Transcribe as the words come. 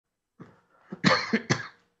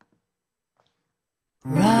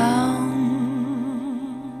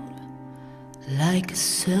like a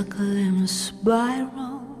circle in a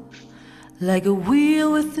spiral, like a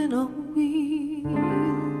wheel within a wheel,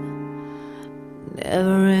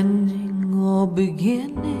 never ending or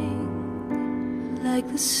beginning, like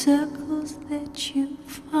the circles that you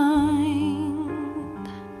find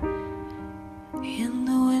in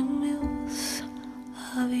the windmills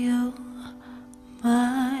of your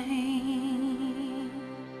mind.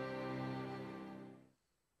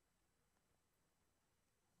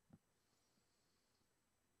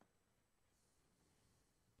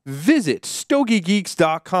 Visit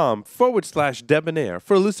StogieGeeks.com/Debonaire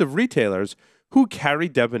for a list of retailers who carry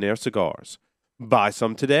Debonaire cigars. Buy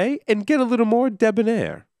some today and get a little more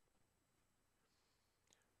Debonaire.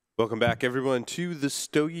 Welcome back, everyone, to the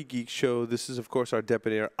Stogie Geeks Show. This is, of course, our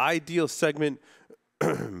Debonaire Ideal segment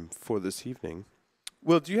for this evening.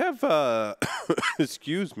 Will, do you have,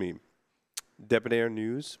 excuse me, Debonaire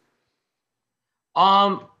news?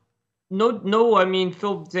 No. I mean,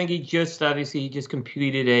 Phil Zengi obviously just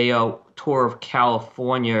completed a tour of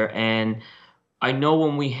California, and I know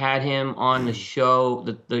when we had him on the show,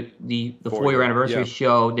 the 4-year anniversary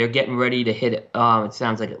show, they're getting ready to hit. It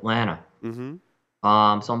sounds like Atlanta. Mm-hmm.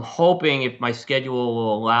 So I'm hoping if my schedule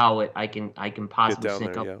will allow it, I can possibly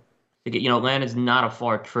sync up. To get, Atlanta's not a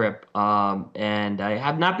far trip, and I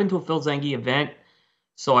have not been to a Phil Zengi event,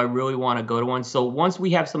 so I really want to go to one. So once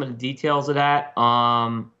we have some of the details of that,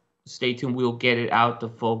 stay tuned. We'll get it out to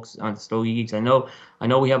folks on Stogie Geeks. I know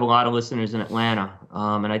we have a lot of listeners in Atlanta,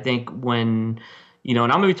 and I think when, and I'm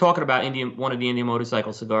going to be talking about one of the Indian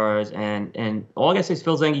motorcycle cigars, and all I gotta say is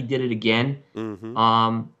Phil Zengi did it again.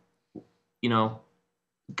 Mm-hmm.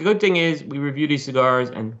 Good thing is we review these cigars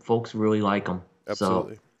and folks really like them.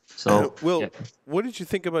 Absolutely. So Will, what did you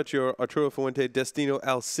think about your Arturo Fuente Destino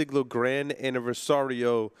al Siglo Gran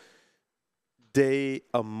Aniversario de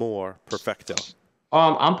Amor Perfecto?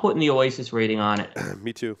 I'm putting the Oasis rating on it.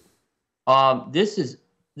 Me too. This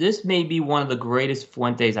may be one of the greatest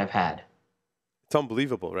Fuentes I've had. It's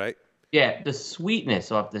unbelievable, right? Yeah, the sweetness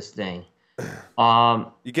of this thing.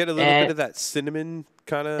 You get a little bit of that cinnamon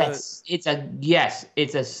kind of. It's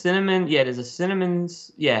a cinnamon. Yeah, there's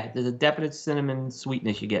a definite cinnamon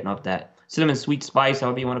sweetness you're getting off that cinnamon sweet spice,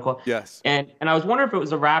 however you want to call it. Yes. And I was wondering if it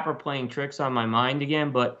was a wrapper playing tricks on my mind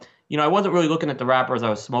again, but I wasn't really looking at the wrapper as I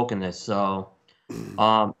was smoking this, so.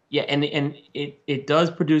 And it does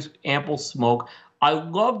produce ample smoke. I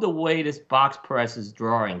love the way this box press is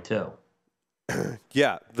drawing too.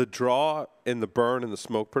 Yeah, the draw and the burn and the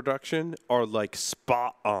smoke production are like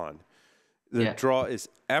spot on. The draw is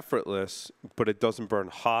effortless, but it doesn't burn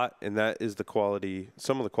hot, and that is the quality.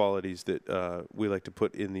 Some of the qualities that we like to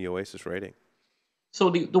put in the Oasis rating. So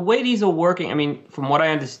the way these are working, I mean, from what I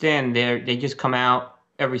understand, they just come out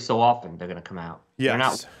every so often. They're going to come out.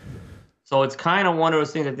 Yes. So it's kind of one of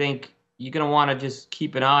those things I think you're going to want to just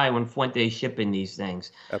keep an eye when Fuente's shipping these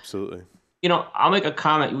things. Absolutely. I'll make a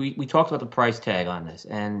comment. We talked about the price tag on this,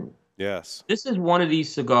 and yes, this is one of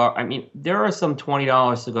these cigars. I mean, there are some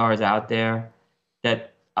 $20 cigars out there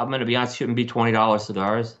that, I'm going to be honest, shouldn't be $20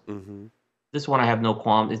 cigars. Mm-hmm. This one I have no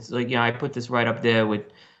qualms. It's like, I put this right up there with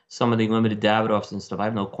some of the limited Davidoffs and stuff. I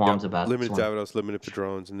have no qualms about this limited Davidoffs, limited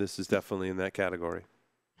Padrones, and this is definitely in that category.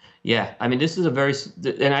 Yeah, I mean, this is a very,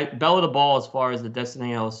 bell of the ball as far as the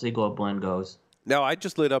Destiny El Siglo blend goes. Now, I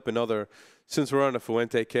just lit up since we're on a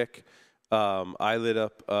Fuente kick, I lit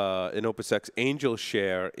up an Opus X Angel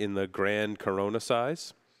Share in the Grand Corona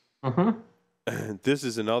size. Mm-hmm. This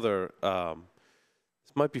is another,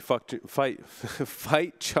 this might be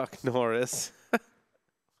Fight Chuck Norris.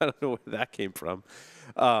 I don't know where that came from.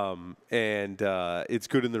 And it's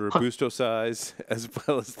good in the Robusto size as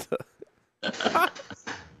well as the...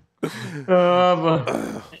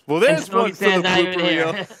 well, there's one for the blooper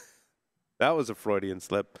reel. That was a Freudian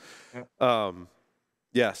slip.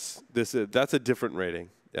 Yes, that's a different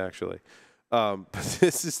rating, actually. But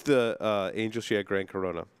this is the Angel Share Grand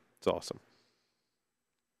Corona. It's awesome.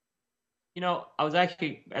 I was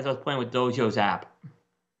actually, as I was playing with Dojo's app,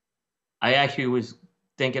 I actually was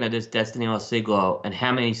thinking of this Destiny El Siglo and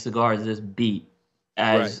how many cigars this beat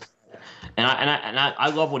as. Right. And I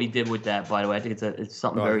love what he did with that, by the way. I think it's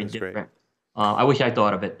something very different. I wish I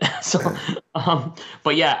thought of it.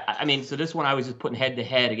 But yeah, I mean, so this one I was just putting head to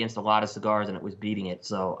head against a lot of cigars, and it was beating it.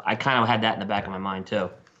 So I kind of had that in the back of my mind too.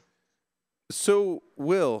 So,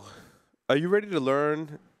 Will, are you ready to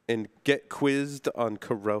learn and get quizzed on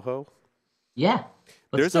Corojo? Yeah.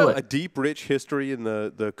 There's a deep, rich history in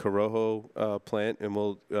the Corojo plant, and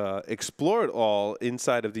we'll explore it all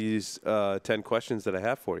inside of these 10 questions that I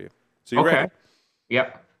have for you. So you ready?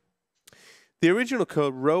 Yep. The original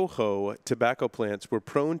Corojo tobacco plants were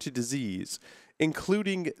prone to disease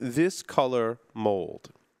including this color mold?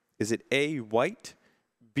 Is it A, white,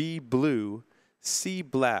 B, blue, C,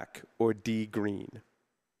 black, or D, green?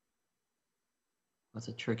 That's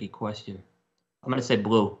a tricky question. I'm going to say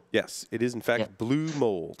blue. Yes, it is in fact blue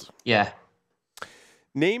mold. Yeah.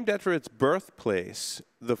 Named after its birthplace,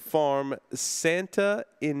 the farm Santa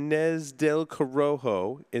Inés del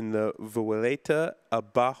Corojo in the Vuelta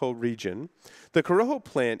Abajo region, the Corojo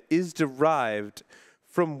plant is derived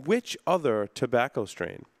from which other tobacco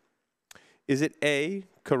strain? Is it A,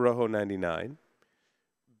 Corojo 99,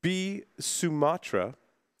 B, Sumatra,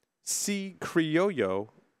 C, Criollo,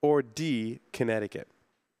 or D, Connecticut?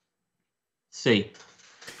 C.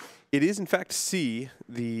 It is, in fact, C.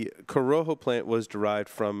 The Corojo plant was derived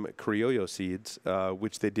from Criollo seeds,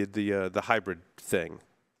 which they did the hybrid thing,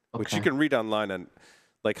 which you can read online on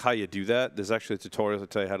like how you do that. There's actually a tutorial to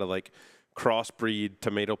tell you how to like crossbreed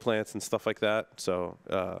tomato plants and stuff like that. So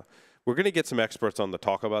we're going to get some experts on to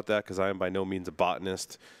talk about that because I am by no means a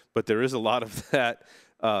botanist, but there is a lot of that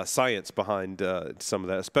science behind some of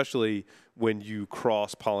that, especially when you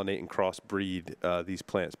cross-pollinate and crossbreed these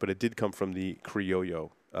plants. But it did come from the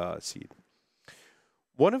Criollo seed.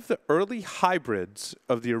 One of the early hybrids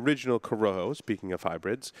of the original Corojo, speaking of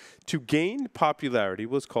hybrids, to gain popularity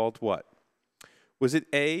was called what? Was it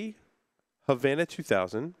A, Havana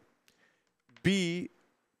 2000, B,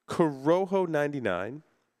 Corojo 99,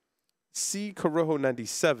 C, Corojo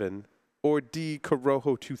 97, or D,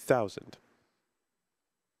 Corojo 2000?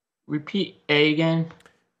 Repeat A again.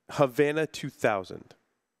 Havana 2000.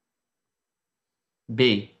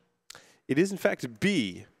 B. It is, in fact,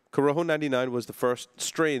 B. Corojo 99 was the first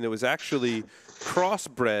strain that was actually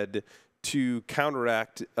crossbred to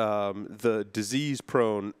counteract the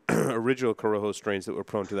disease-prone original Corojo strains that were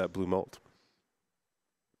prone to that blue mold.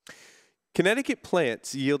 Connecticut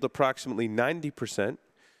plants yield approximately 90%,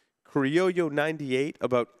 Criollo 98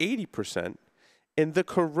 about 80%, and the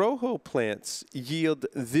Corojo plants yield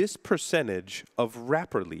this percentage of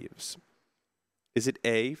wrapper leaves. Is it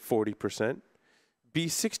A, 40%, B,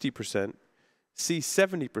 60%, C,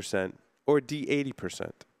 70%, or D,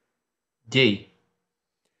 80%? D.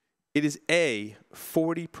 It is A,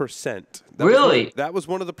 40%. Really? That was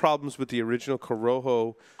one of the problems with the original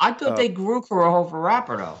Corojo. I thought they grew Corojo for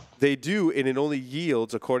wrapper, though. They do, and it only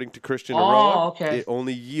yields, according to Christian Oh, Aroa, okay. it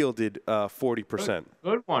only yielded 40%.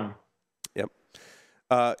 Good one. Yep.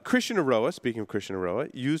 Christian Aroa, speaking of Christian Aroa,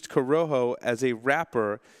 used Corojo as a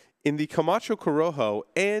wrapper in the Camacho Corojo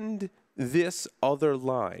and this other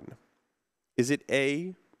line. Is it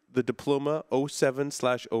A, the Diploma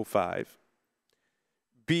 07/05,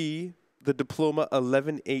 B, the Diploma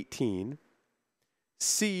 1118,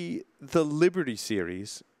 C, the Liberty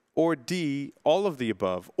Series, or D, all of the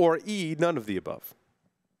above, or E, none of the above?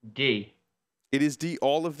 D. It is D,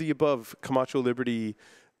 all of the above. Camacho Liberty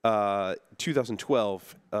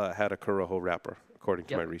 2012 had a Corojo wrapper, according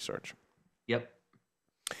to my research. Yep.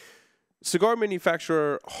 Cigar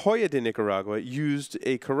manufacturer Joya de Nicaragua used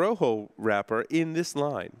a Corojo wrapper in this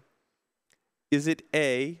line. Is it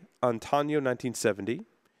A, Antonio 1970,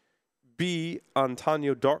 B,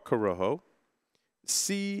 Antonio Dark Corojo,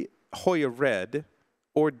 C, Joya Red,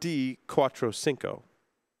 or D, Cuatro Cinco?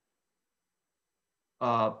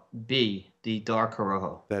 B, the Dark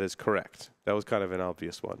Corojo. That is correct. That was kind of an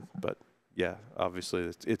obvious one, but yeah,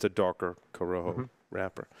 obviously it's a darker Corojo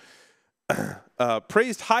wrapper.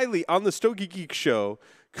 Praised highly on the Stogie Geeks show,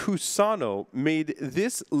 Cusano made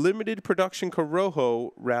this limited production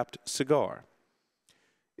Corojo wrapped cigar.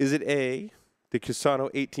 Is it A, the Cusano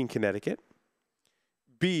 18 Connecticut,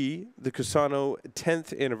 B, the Cusano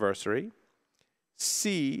 10th anniversary,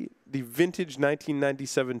 C, the vintage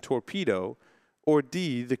 1997 Torpedo, or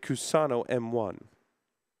D, the Cusano M1?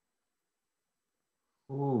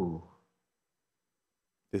 Ooh.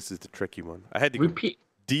 This is the tricky one. I had to go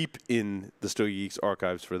deep in the Stogie Geeks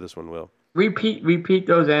archives for this one, Will. Repeat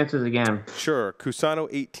those answers again. Sure. Cusano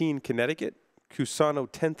 18 Connecticut, Cusano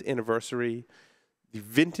 10th anniversary, the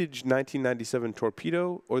vintage 1997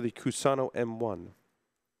 Torpedo, or the Cusano M1?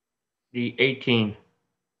 The 18.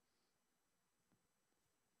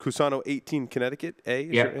 Cusano 18 Connecticut, A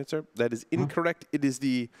is your answer? That is incorrect. It is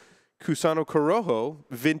the Cusano Corojo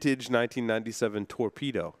vintage 1997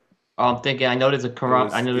 Torpedo. Oh, I'm thinking, I know there's a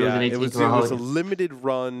Corojo. I know there was an 18 Corojo. It was a limited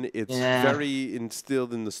run. It's very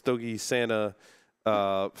instilled in the Stogie Santa,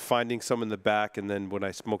 finding some in the back, and then when I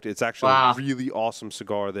smoked it, it's actually a really awesome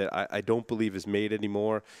cigar that I don't believe is made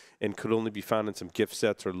anymore and could only be found in some gift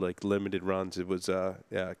sets or like limited runs. It was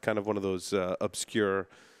kind of one of those obscure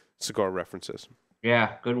cigar references.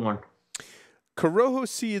 Yeah, good one. Corojo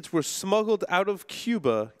seeds were smuggled out of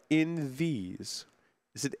Cuba in these.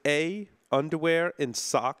 Is it A, underwear and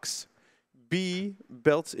socks. B,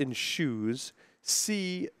 belts and shoes.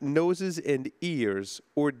 C, noses and ears.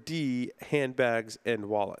 Or D, handbags and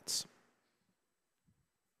wallets.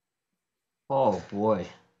 Oh, boy.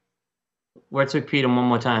 Let's repeat them one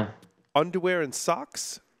more time. Underwear and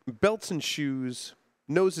socks, belts and shoes,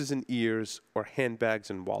 noses and ears, or handbags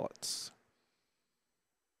and wallets.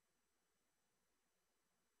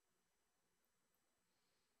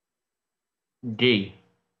 D.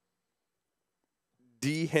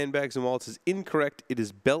 D, handbags and wallets, is incorrect. It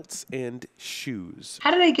is belts and shoes.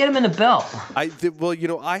 How did they get them in a belt? Well, you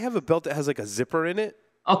know, I have a belt that has like a zipper in it.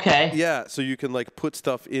 Okay. Yeah, so you can like put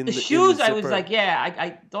stuff in the in shoes. the I was like, yeah,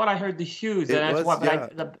 I thought I heard the shoes, and that's why.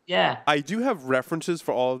 Yeah. I do have references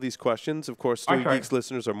for all of these questions. Of course, Stogie Geeks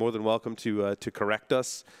listeners are more than welcome to correct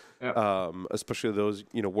us, especially those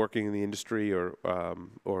working in the industry or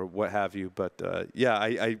what have you. But yeah,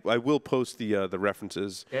 I will post the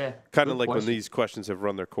references. Yeah. Kind of like when these questions have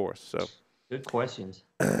run their course. So. Good questions.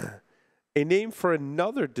 A name for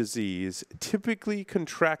another disease typically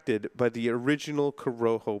contracted by the original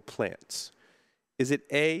Corojo plants. Is it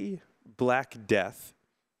A, Black Death,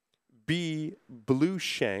 B, Blue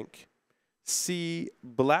Shank, C,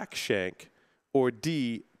 Black Shank, or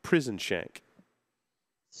D, Prison Shank?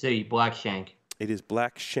 C, Black Shank. It is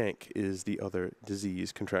Black Shank is the other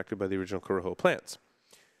disease contracted by the original Corojo plants.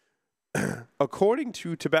 According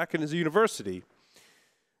to Tobacconist University,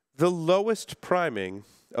 the lowest priming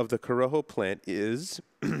of the Corojo plant is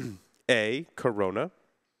A, Corona,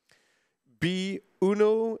 B,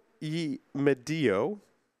 Uno y Medio,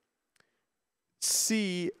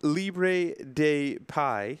 C, Libre de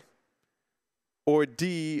Pai, or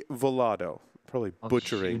D, Volado. Probably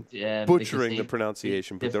butchering the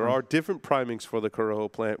pronunciation, but there are different primings for the Corojo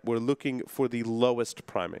plant. We're looking for the lowest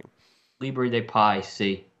priming. Libre de Pai,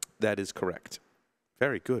 C. That is correct.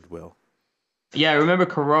 Very good, Will. Yeah, I remember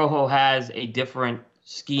Corojo has a different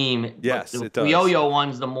scheme. Yes, it does. The yo-yo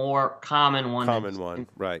one's the more common one. Common one,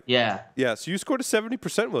 right. Yeah. Yeah, so you scored a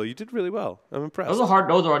 70%, Will. You did really well. I'm impressed.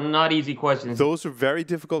 Those are not easy questions. Those are very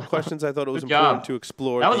difficult questions. I thought it was important to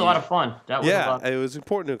explore. That was a lot of fun. It was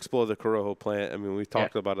important to explore the Corojo plant. I mean, we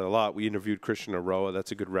talked about it a lot. We interviewed Christian Aroa.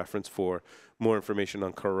 That's a good reference for more information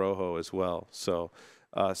on Corojo as well. So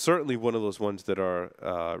certainly one of those ones that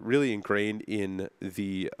are really ingrained in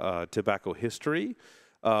the tobacco history.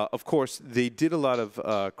 Of course, they did a lot of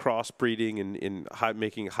crossbreeding and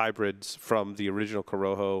making hybrids from the original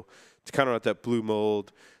Corojo to counter out that blue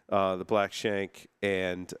mold, the black shank,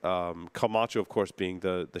 and Camacho, of course, being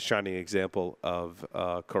the shining example of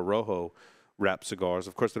Corojo wrapped cigars.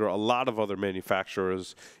 Of course, there are a lot of other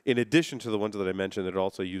manufacturers, in addition to the ones that I mentioned, that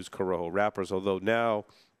also use Corojo wrappers, although now,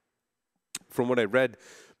 from what I read,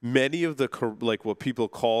 many of the, like what people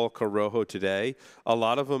call Corojo today, a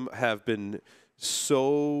lot of them have been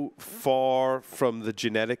so far from the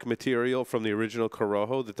genetic material from the original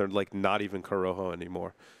Corojo that they're like not even Corojo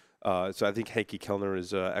anymore. So I think Hanky Kellner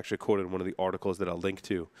is actually quoted in one of the articles that I'll link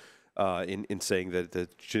to in saying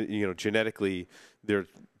that genetically the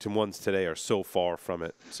ones today are so far from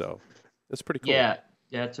it. So that's pretty cool. Yeah,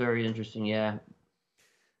 that's very interesting. Yeah.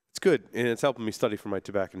 It's good, and it's helping me study for my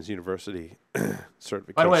Tobacconist University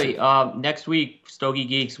certification. By the way, next week, Stogie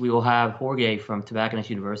Geeks, we will have Jorge from Tobacconist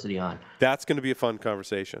University on. That's going to be a fun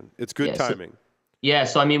conversation. It's good timing.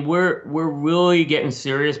 So I mean, we're really getting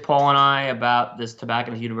serious, Paul and I, about this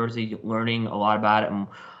Tobacconist University, learning a lot about it. And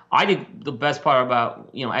I think the best part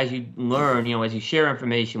about, as you learn, as you share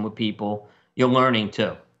information with people, you're learning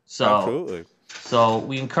too. So absolutely. So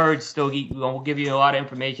we encourage Stogie. We'll give you a lot of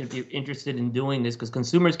information if you're interested in doing this, because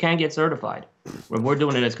consumers can get certified. We're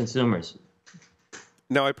doing it as consumers.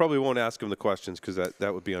 Now, I probably won't ask him the questions because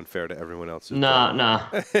that would be unfair to everyone else. No.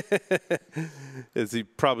 As he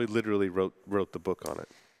probably literally wrote the book on it.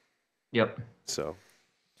 Yep. So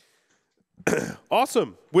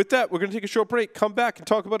awesome. With that, we're going to take a short break, come back, and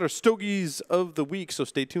talk about our Stogies of the week. So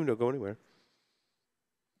stay tuned. Don't go anywhere.